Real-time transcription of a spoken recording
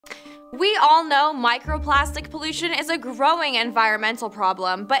We all know microplastic pollution is a growing environmental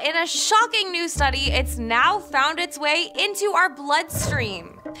problem, but in a shocking new study, it's now found its way into our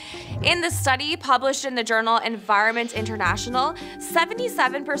bloodstream. In the study published in the journal Environment International,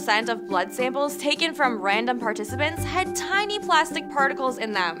 77% of blood samples taken from random participants had tiny plastic particles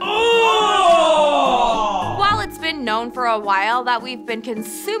in them. Oh! While it's been known for a while that we've been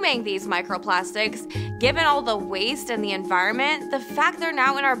consuming these microplastics, given all the waste in the environment, the fact they're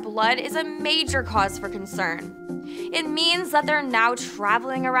now in our blood is a major cause for concern. It means that they're now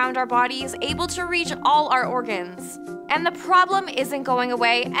traveling around our bodies, able to reach all our organs. And the problem isn't going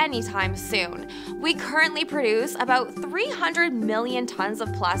away anytime soon. We currently produce about 300 million tons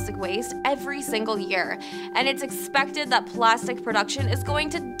of plastic waste every single year, and it's expected that plastic production is going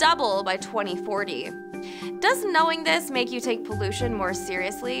to double by 2040. Does knowing this make you take pollution more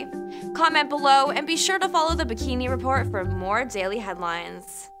seriously? Comment below and be sure to follow the Bikini Report for more daily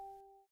headlines.